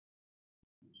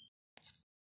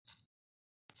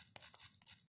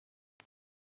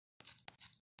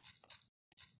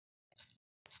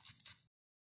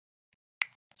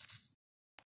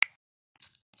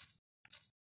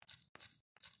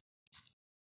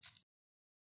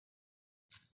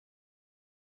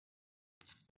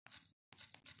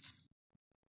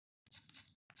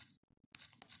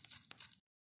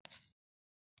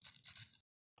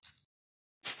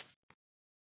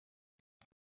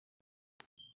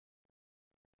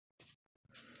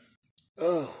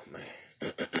Oh man,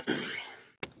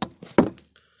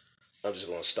 I'm just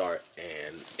gonna start,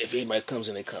 and if anybody comes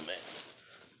in, they come in.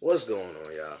 What's going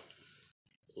on, y'all?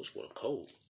 What's what cold?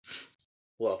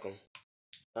 Welcome.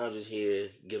 I'm just here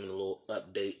giving a little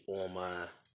update on my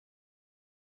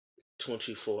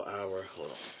 24-hour.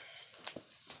 Hold on.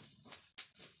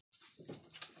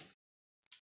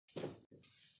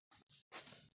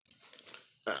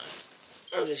 Uh,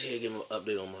 I'm just here giving an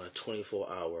update on my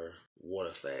 24-hour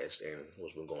water fast and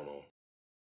what's been going on.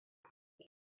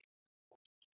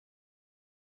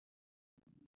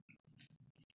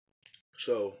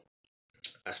 So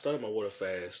I started my water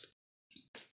fast.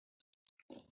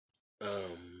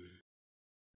 Um,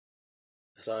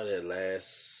 I started it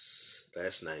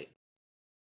last night.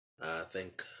 I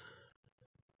think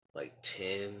like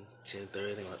 10:30.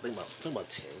 I think about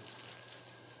 10.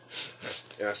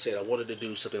 And I said I wanted to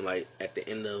do something like at the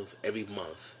end of every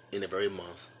month,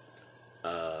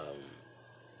 um,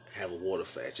 have a water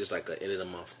fast, just like an end of the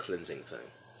month cleansing thing.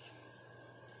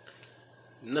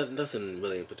 Nothing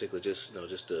really in particular, just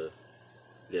just to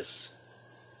just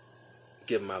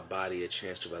give my body a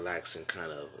chance to relax and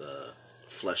kind of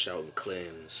flush out and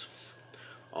cleanse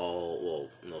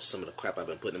some of the crap I've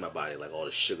been putting in my body, like all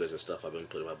the sugars and stuff I've been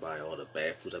putting in my body, all the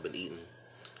bad foods I've been eating.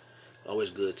 Always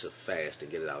good to fast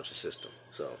and get it out your system.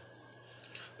 So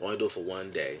I only do it for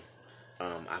one day.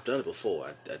 I've done it before.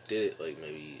 I did it like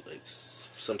maybe like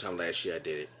sometime last year. I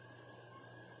did it.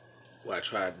 Well, I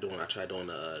tried doing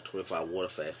the 25 water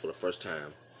fast for the first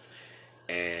time,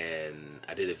 and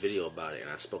I did a video about it, and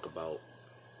I spoke about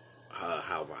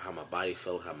how my body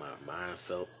felt, how my mind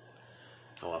felt,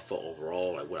 how I felt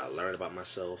overall, like what I learned about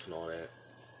myself and all that.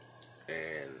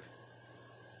 And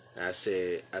I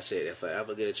said if I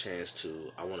ever get a chance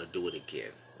to, I want to do it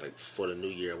again. Like for the new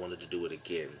year, I wanted to do it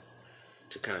again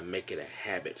to kind of make it a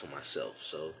habit for myself.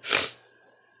 So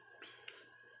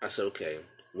I said, okay,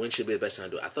 when should be the best time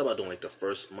to do it? I thought about doing like the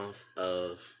first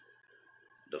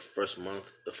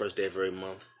day of every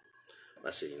month.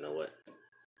 I said, you know what?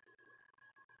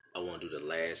 I want to do the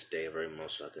last day of every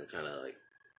month so I can kind of like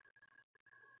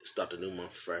start the new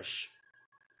month fresh.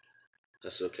 I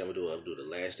said, okay, I'll do the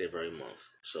last day of every month.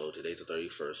 So today's the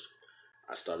 31st.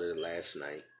 I started it last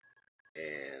night,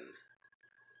 and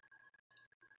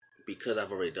because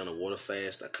I've already done a water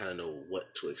fast, I kind of know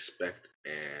what to expect,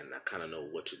 and I kind of know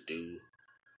what to do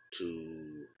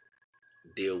to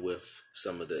deal with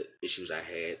some of the issues I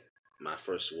had my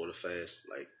first water fast,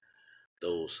 like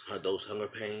those hunger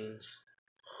pains.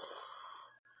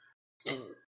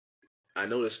 I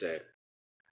noticed that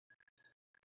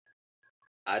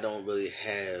I don't really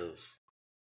have.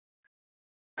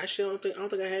 Actually, I don't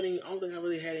think I had any. I don't think I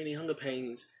really had any hunger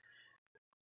pains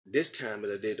this time,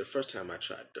 but I did the first time I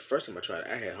tried. The first time I tried,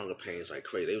 I had hunger pains like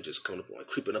crazy. They were just coming up on,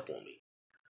 creeping up on me.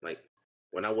 Like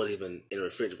when I wasn't even in the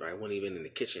refrigerator, I wasn't even in the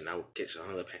kitchen. I would catch a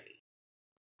hunger pain.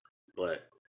 But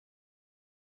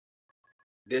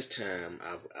this time,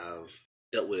 I've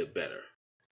dealt with it better.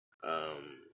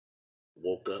 Um,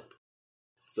 woke up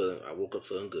I woke up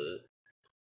feeling good.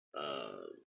 Uh,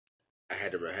 I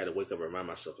had to wake up and remind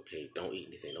myself, okay, don't eat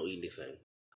anything,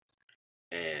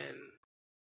 and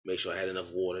make sure I had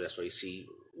enough water. That's why you see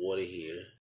water here.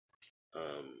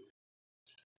 Um,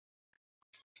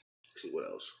 see what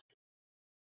else.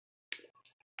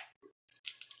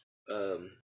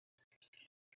 Um,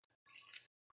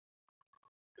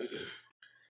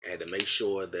 I had to make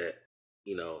sure that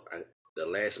the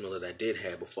last meal that I did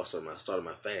have before I started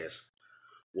my fast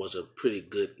was a pretty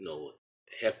good,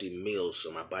 hefty meal,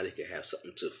 so my body could have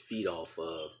something to feed off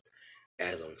of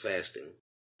as I'm fasting.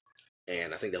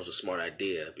 And I think that was a smart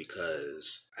idea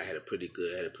because I had a pretty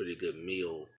good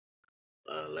meal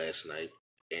last night,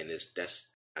 and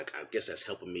I guess that's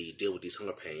helping me deal with these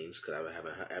hunger pains because I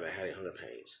haven't had any hunger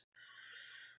pains.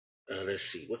 Let's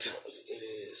see, what time is it? It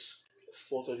is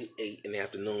 4:38 in the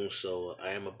afternoon, so I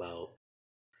am about.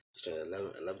 So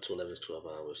 11 to 11 is 12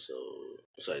 hours, so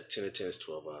sorry, 10 to 10 is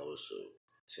 12 hours, so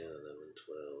 10, 11,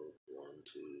 12, 1,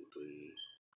 2, 3,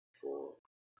 4.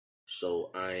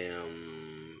 So I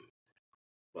am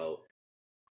about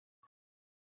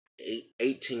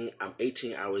 18. I'm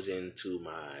 18 hours into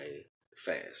my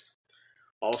fast.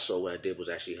 Also, what I did was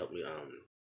actually help me.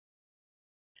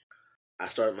 I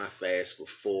started my fast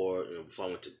before I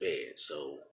went to bed.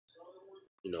 So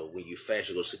when you fast,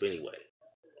 you go to sleep anyway.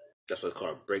 That's what it's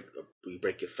called. You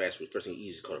break your fast. With first thing you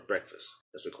eat is called a breakfast.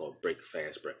 That's what it's called, break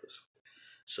fast breakfast.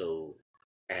 So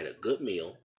I had a good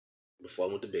meal before I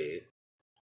went to bed.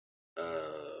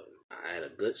 I had a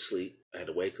good sleep. I had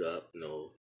to wake up,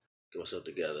 get myself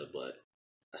together, but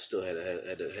I still had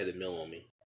a meal on me.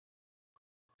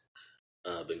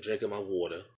 Been drinking my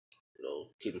water.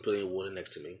 keeping plenty of water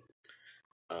next to me.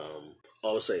 I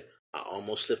would say I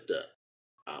almost slipped up.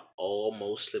 I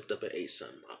almost slipped up and ate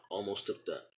something. I almost slipped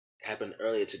up. It happened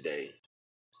earlier today.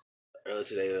 Earlier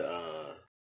today,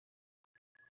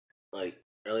 like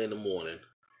early in the morning.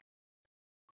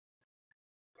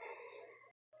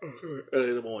 Early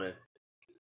in the morning,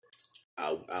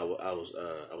 I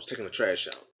was taking the trash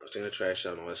out. I was taking the trash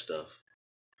out and all that stuff,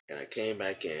 and I came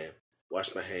back in,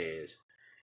 washed my hands,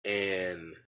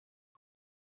 and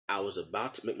I was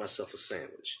about to make myself a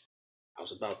sandwich. I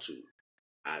was about to.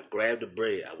 I grabbed the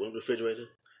bread. I went to the refrigerator,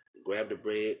 grabbed the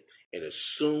bread, and as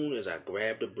soon as I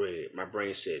grabbed the bread, my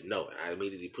brain said no, and I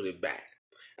immediately put it back.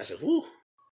 I said, "Whoo,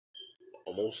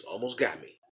 almost got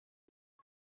me.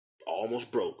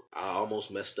 Almost broke. I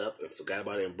almost messed up and forgot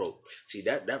about it and broke." See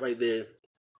that right there.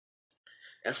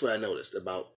 That's what I noticed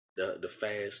about the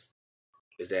fast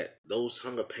is that those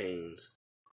hunger pains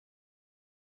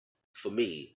for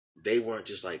me, they weren't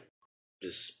just like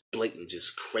just blatant,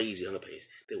 just crazy hunger pains.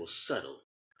 They were subtle.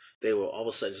 They were all of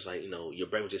a sudden just like your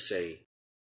brain would just say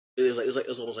it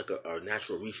was almost like a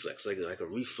natural reflex, like a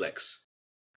reflex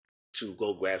to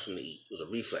go grab something to eat. It was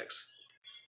a reflex.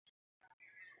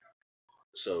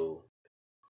 So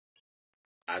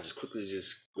I just quickly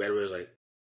just grabbed it. I was like,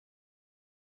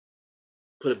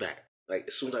 put it back. Like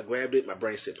as soon as I grabbed it, my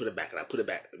brain said, put it back, and I put it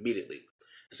back immediately.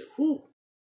 I said, whew,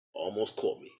 almost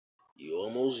caught me. You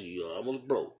almost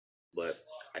broke, but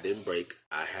I didn't break.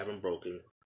 I haven't broken.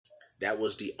 That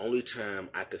was the only time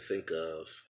I could think of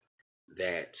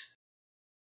that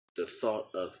the thought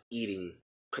of eating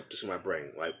crept into my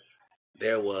brain. Like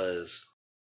there was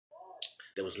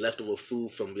leftover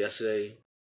food from yesterday,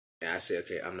 and I said,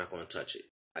 okay, I'm not going to touch it.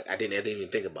 I didn't even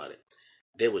think about it.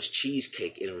 There was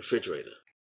cheesecake in the refrigerator,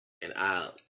 and I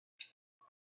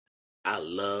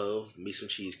love me some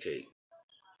cheesecake.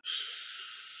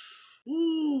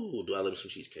 Ooh, do I love me some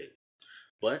cheesecake?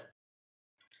 But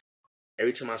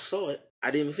every time I saw it,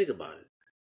 I didn't even think about it.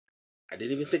 I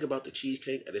didn't even think about the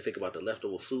cheesecake. I didn't think about the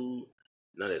leftover food.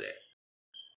 None of that.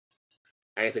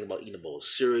 I didn't think about eating a bowl of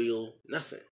cereal.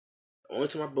 Nothing. Only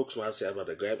time I broke when I said I'm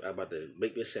about to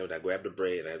make me a sandwich. I grabbed the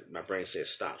bread and my brain said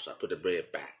stop, so I put the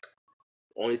bread back.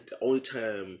 Only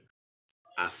time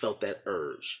I felt that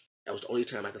urge. That was the only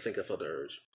time I could think I felt the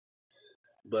urge.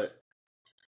 But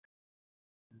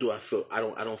do I feel? I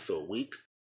don't feel weak.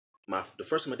 The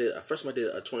first time I did a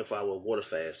 24-hour water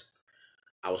fast,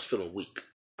 I was feeling weak.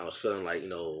 I was feeling like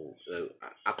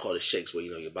I call it shakes, where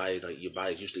your body's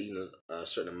used to eating a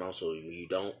certain amount, so you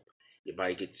don't, your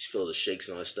body gets feel the shakes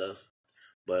and all that stuff.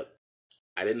 But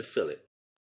I didn't feel it.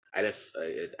 I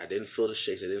didn't feel the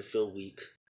shakes. I didn't feel weak.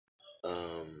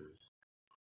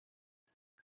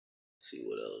 See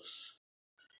what else.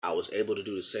 I was able to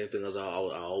do the same thing as I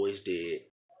always did.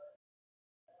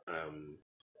 Um,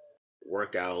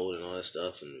 Work out and all that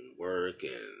stuff, and work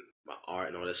and my art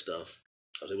and all that stuff.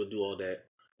 I was able to do all that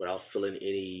without feeling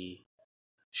any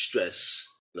stress,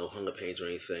 no hunger pains or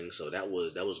anything. So that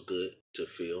was good to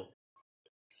feel.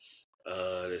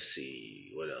 Let's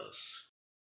see what else.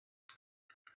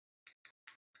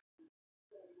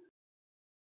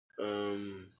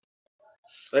 Um,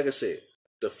 like I said,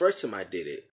 the first time I did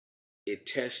it, it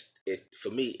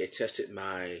tested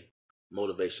my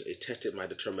motivation. It tested my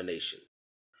determination.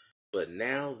 But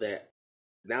now that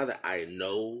I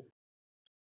know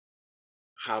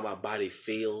how my body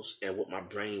feels and what my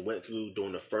brain went through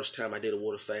during the first time I did a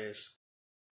water fast,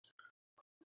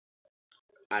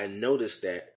 I noticed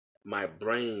that my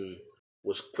brain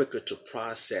was quicker to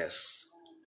process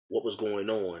what was going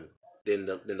on than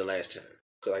the last time.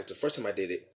 Because like the first time I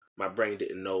did it, my brain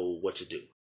didn't know what to do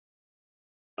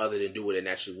other than do what it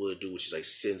naturally would do, which is like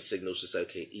send signals to say,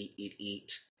 okay, eat, eat, eat.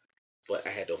 But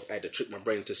I had to trick my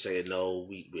brain into saying no,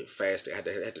 we're fasting. I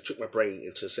had to trick my brain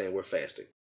into saying we're fasting.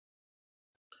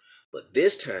 But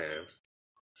this time,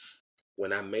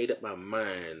 when I made up my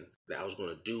mind that I was going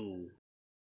to do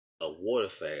a water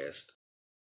fast,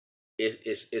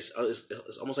 it's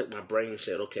almost like my brain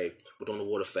said, okay, we're doing a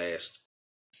water fast.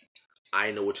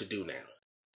 I know what to do now.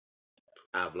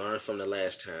 I've learned from the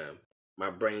last time.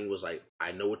 My brain was like,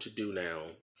 I know what to do now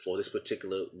for this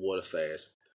particular water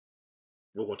fast.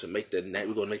 We're going to make the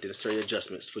necessary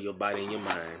adjustments for your body and your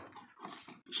mind,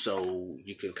 so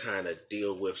you can kind of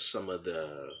deal with some of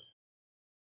the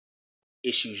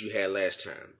issues you had last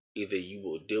time. Either you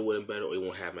will deal with them better or you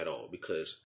won't have them at all,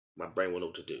 because my brain will know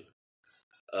what to do.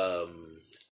 Um,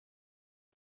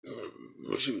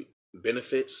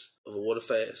 Benefits of a water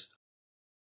fast.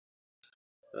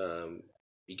 Um,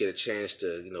 you get a chance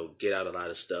to get out a lot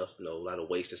of stuff, a lot of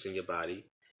waste that's in your body.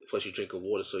 Plus, you drink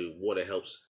water, so your water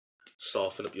helps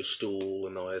soften up your stool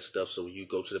and all that stuff. So when you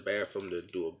go to the bathroom to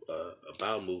do a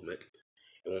bowel movement,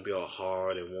 it won't be all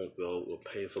hard. It won't be all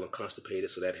painful and constipated.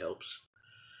 So that helps.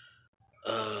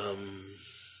 Um,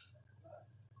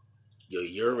 your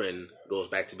urine goes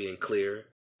back to being clear.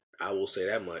 I will say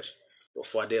that much.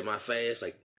 Before I did my fast,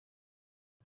 like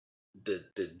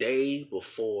the day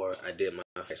before I did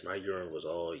my fast, my urine was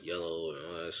all yellow and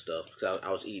all that stuff because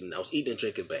I was eating and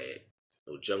drinking bad,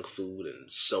 junk food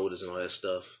and sodas and all that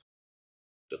stuff.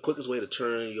 The quickest way to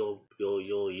turn your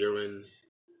urine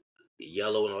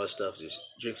yellow and all that stuff is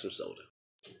drink some soda.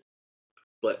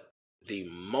 But the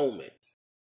moment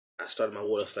I started my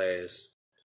water fast,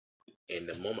 and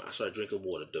the moment I started drinking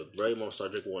water, the very moment I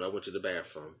started drinking water, I went to the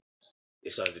bathroom.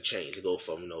 It started to change. It go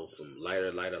from from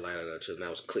lighter to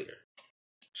now it's clear.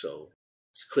 So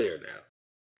it's clear now.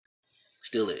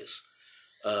 Still is.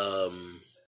 Um,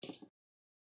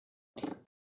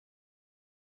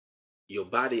 your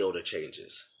body odor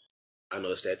changes. I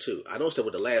noticed that too. I noticed that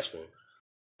with the last one,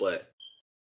 but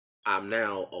I'm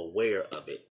now aware of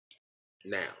it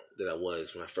now than I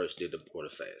was when I first did the water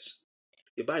fast.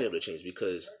 Your body odor changes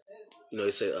because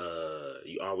they say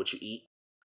you are what you eat.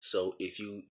 So if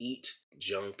you eat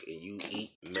junk and you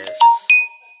eat mess,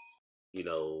 you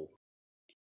know,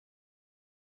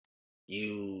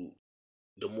 you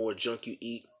the more junk you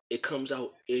eat, it comes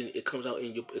out in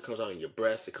your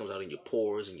breath, it comes out in your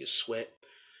pores and your sweat.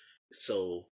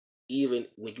 So even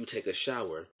when you take a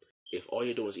shower, if all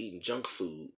you're doing is eating junk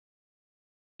food,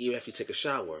 even after you take a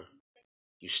shower,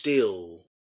 you still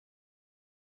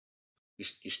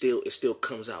you still it still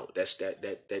comes out.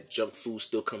 That junk food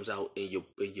still comes out in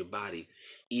your body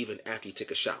even after you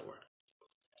take a shower.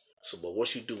 So but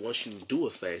once you do a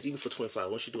fast, even for 25,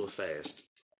 once you do a fast,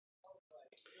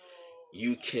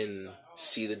 you can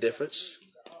see the difference.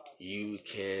 You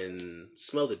can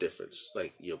smell the difference.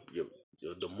 Like your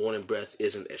the morning breath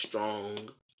isn't as strong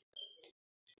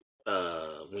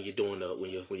when you're doing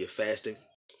when you're fasting,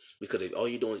 because if all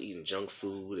you're doing is eating junk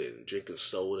food and drinking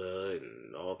soda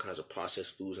and all kinds of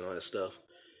processed foods and all that stuff,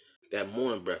 that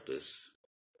morning breath is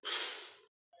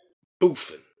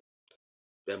boofing.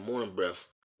 That morning breath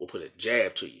will put a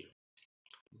jab to you.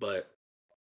 But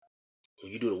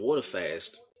when you do the water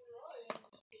fast,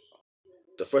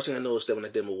 the first thing I noticed that when I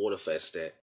did my water fast,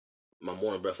 that my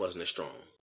morning breath wasn't as strong,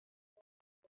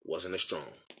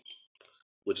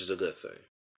 which is a good thing.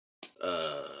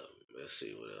 Uh, let's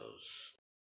see what else.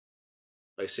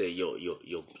 Like I said, your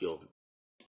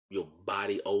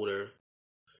body odor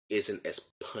isn't as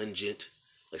pungent.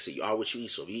 Like I said, you are what you eat.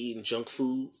 So if you're eating junk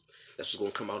food, that's what's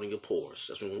gonna come out in your pores.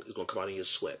 That's when it's gonna come out in your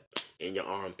sweat, in your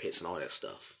armpits, and all that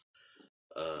stuff.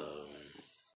 Um,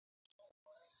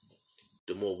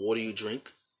 the more water you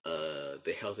drink,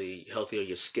 the healthier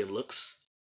your skin looks.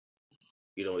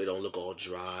 It don't look all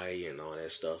dry and all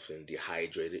that stuff and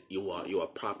dehydrated. You are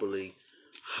properly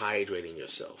hydrating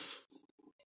yourself.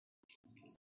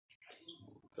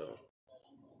 So,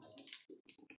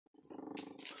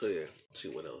 so yeah. Let's see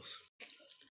what else.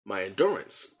 My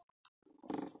endurance.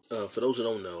 For those who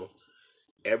don't know,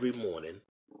 every morning,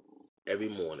 every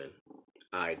morning,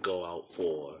 I go out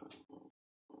for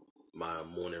my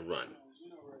morning run.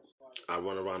 I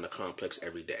run around the complex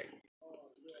every day,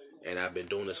 and I've been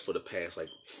doing this for the past like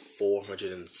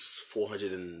 400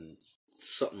 and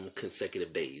something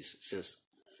consecutive days since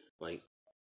like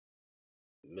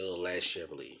middle of last year, I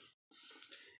believe.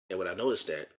 And what I noticed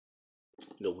that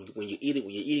when you're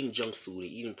eating junk food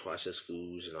and eating processed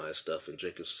foods and all that stuff and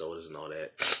drinking sodas and all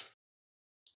that,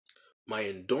 my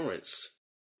endurance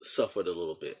suffered a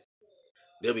little bit.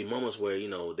 There'll be moments where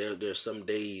there's some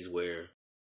days where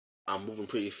I'm moving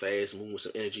pretty fast, moving with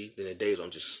some energy. Then the days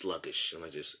I'm just sluggish and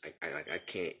I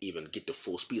can't even get to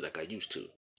full speed like I used to.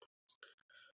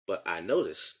 But I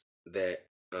noticed that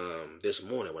this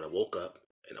morning when I woke up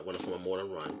and I went for my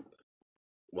morning run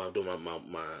while I'm doing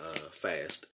my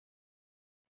fast,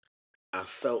 I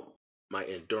felt my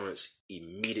endurance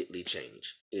immediately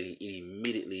change. It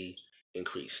immediately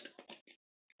increased,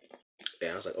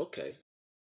 and I was like, okay,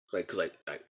 like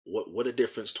what a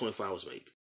difference 24 hours make.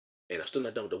 And I'm still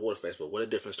not done with the water fast, but what a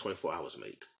difference 24 hours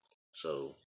make.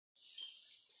 So,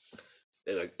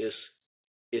 like it's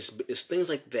things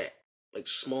like that, like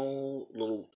small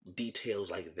little details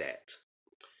like that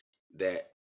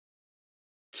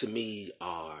to me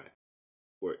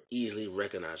were easily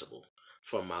recognizable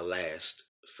from my last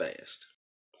fast.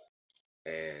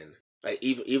 And like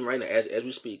even right now, as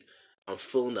we speak, I'm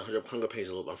feeling the hunger pains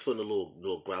a little. I'm feeling the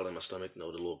little growl in my stomach. The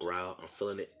little growl. I'm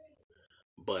feeling it.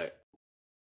 But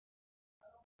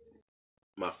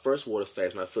my first water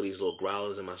fast, when I feel these little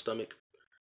growlers in my stomach,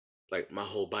 like my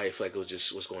whole body felt like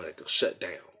it was going like shut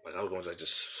down. Like I was going to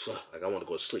like I want to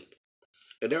go to sleep.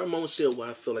 And there are moments still where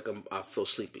I feel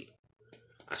sleepy.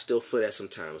 I still feel that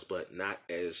sometimes, but not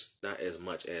as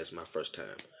much as my first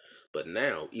time. But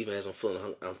now, even as I'm feeling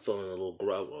a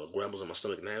little grumbles in my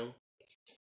stomach now.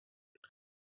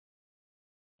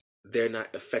 They're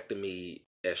not affecting me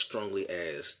as strongly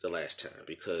as the last time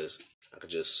because I could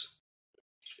just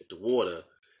get the water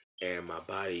and my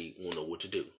body will know what to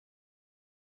do.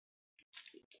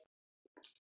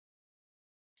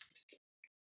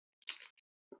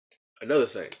 Another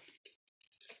thing,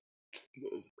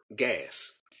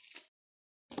 gas.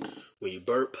 When you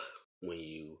burp, when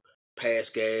you pass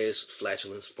gas,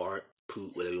 flatulence, fart,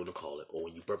 poop, whatever you want to call it, or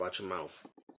when you burp out your mouth,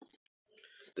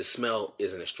 the smell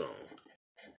isn't as strong.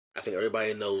 I think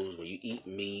everybody knows when you eat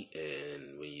meat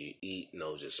and when you eat,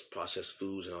 just processed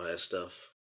foods and all that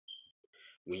stuff.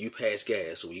 When you pass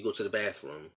gas, or when you go to the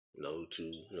bathroom,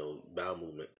 bowel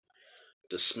movement,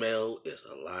 the smell is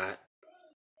a lot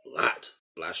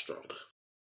stronger.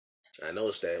 I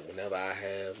noticed that whenever I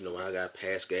have, when I got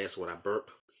past gas, when I burp,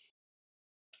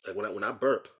 like when I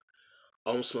burp,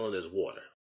 all I'm smelling is water.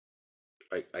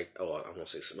 I won't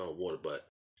say smell of water, but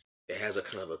it has a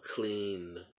kind of a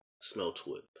clean smell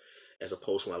to it, as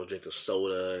opposed to when I was drinking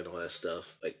soda and all that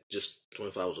stuff, like just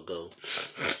 24 hours ago.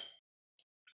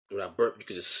 When I burp, you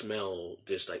can just smell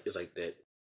this, like it's like that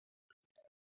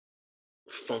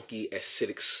funky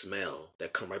acidic smell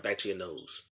that come right back to your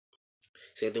nose.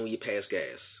 Same thing when you pass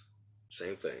gas.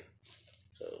 Same thing.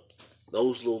 So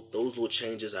those little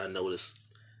changes I noticed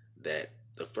that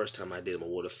the first time I did my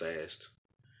water fast.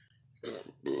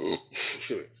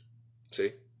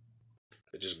 See,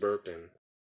 it just burped and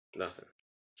nothing.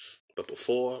 But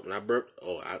before when I burped,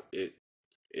 it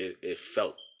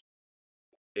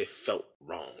felt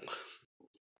wrong.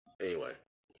 Anyway,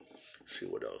 let's see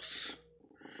what else.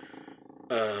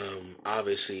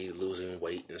 Obviously losing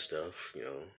weight and stuff.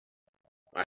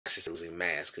 I should say losing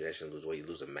mass because I shouldn't lose weight. You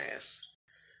lose a mass.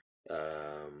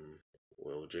 Um,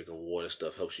 drinking water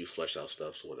stuff helps you flush out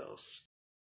stuff. So what else?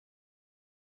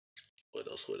 What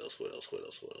else? What else? What else? What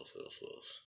else? What else? What else?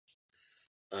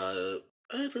 What else?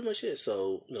 That's pretty much it.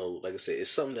 So, like I said,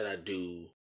 it's something that I do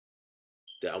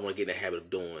that I want to get in the habit of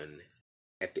doing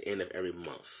at the end of every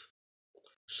month.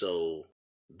 So,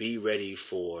 be ready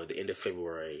for the end of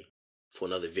February for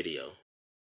another video.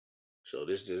 So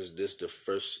this the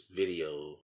first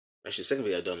video, actually second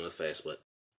video I've done on the fast, but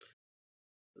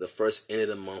the first end of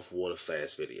the month water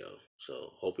fast video.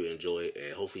 So hope you enjoy it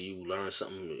and hopefully you learn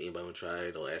something. Anybody want to try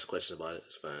it or ask questions about it,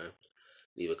 it's fine.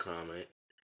 Leave a comment.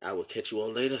 I will catch you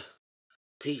all later.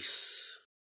 Peace.